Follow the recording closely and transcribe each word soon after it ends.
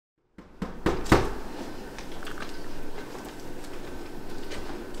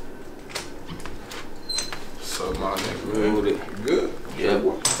Good with it. Good? Yeah,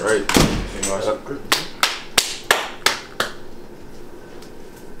 right.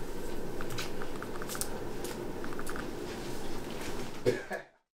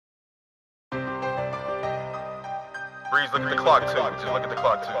 Breeze, look at the clock too. Just look at the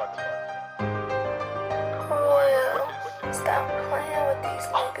clock too. Will, stop playing with these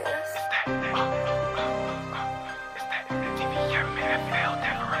niggas.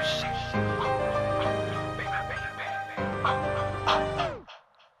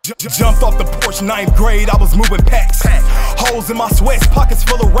 Jumped off the porch, 9th grade, I was moving packs. Holes in my sweats, pockets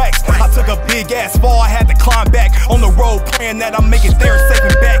full of racks. I took a big ass fall, I had to climb back. On the road, praying that I make it there safe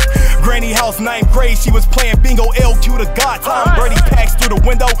and back. Granny house, 9th grade, she was playing bingo, LQ to God. Tom Brady packs through the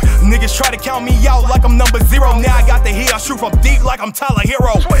window. Niggas try to count me out like I'm number 0. Now I got the heat, I shoot from deep like I'm Tyler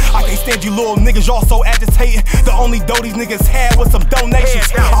Hero. I can't stand you little niggas, y'all so agitating. The only dough these niggas had was some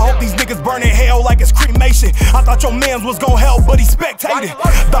donations. I hope these niggas burn in hell like it's cremation. I thought your mans was gon' help, but he spectated.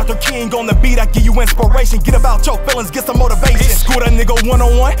 Dr. King on the beat, I give you inspiration. Get about your feelings, get some motivation. School that nigga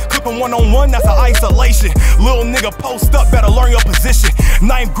one-on-one, clipping one-on-one, that's an isolation. Little nigga post up, better learn your position.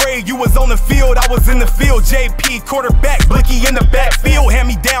 9th grade, you was on the field, I was in the field. JP, quarterback, Blicky in the backfield.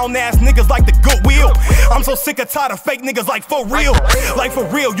 Hand-me-down ass niggas like the Goodwill. I'm so sick of tired of fake niggas like for real. Like for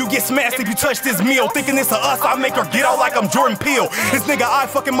real, you get smashed if you touch this meal. Thinking it's a us, I make her get out like I'm Jordan Peele. This nigga, I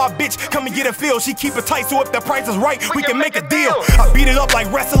fucking my bitch, come and get a feel. She keep it tight, so if the price is right, we can make a deal. I beat it up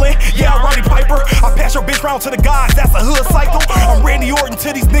like wrestling, yeah, Roddy Piper. I pass your bitch round to the guys, that's a hood cycle. I'm Randy Orton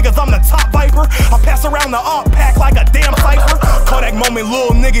to these niggas, I'm the top viper. I pass around the up pack like a damn cipher. Kodak moment,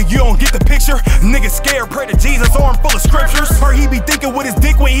 little nigga, you don't get the picture. Nigga scared, pray to Jesus, arm full of scriptures. Or he be thinking with his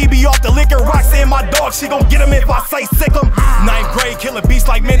dick when he be off the liquor. Roxanne, my dog, she gon' get him if I say sick him. 9th grade, killing beats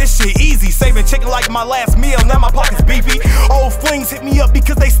like, man, this shit easy. Saving chicken like my last meal, now my pockets beefy. Old flings hit me up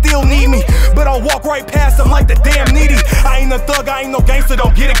because they still need me, but I'll walk right past them like the damn needy. I ain't a thug, I ain't no gangster,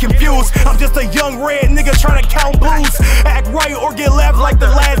 don't get it confused. I'm just a young red nigga trying to count blues. Act right or get left like the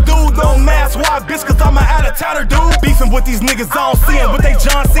last dude. Don't mask why, bitch, cause I'm an out-of-towner dude. Beefing with these niggas, I don't see them, but they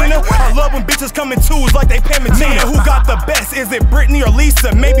John Cena. I love when bitches come in twos like they Pam and Tina. Who got the best? Is it Brittany or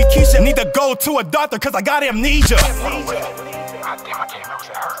Lisa? Maybe Keisha. Need to go to a doctor cause I got amnesia. God damn, I can't remember. Was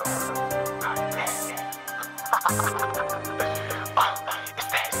it her?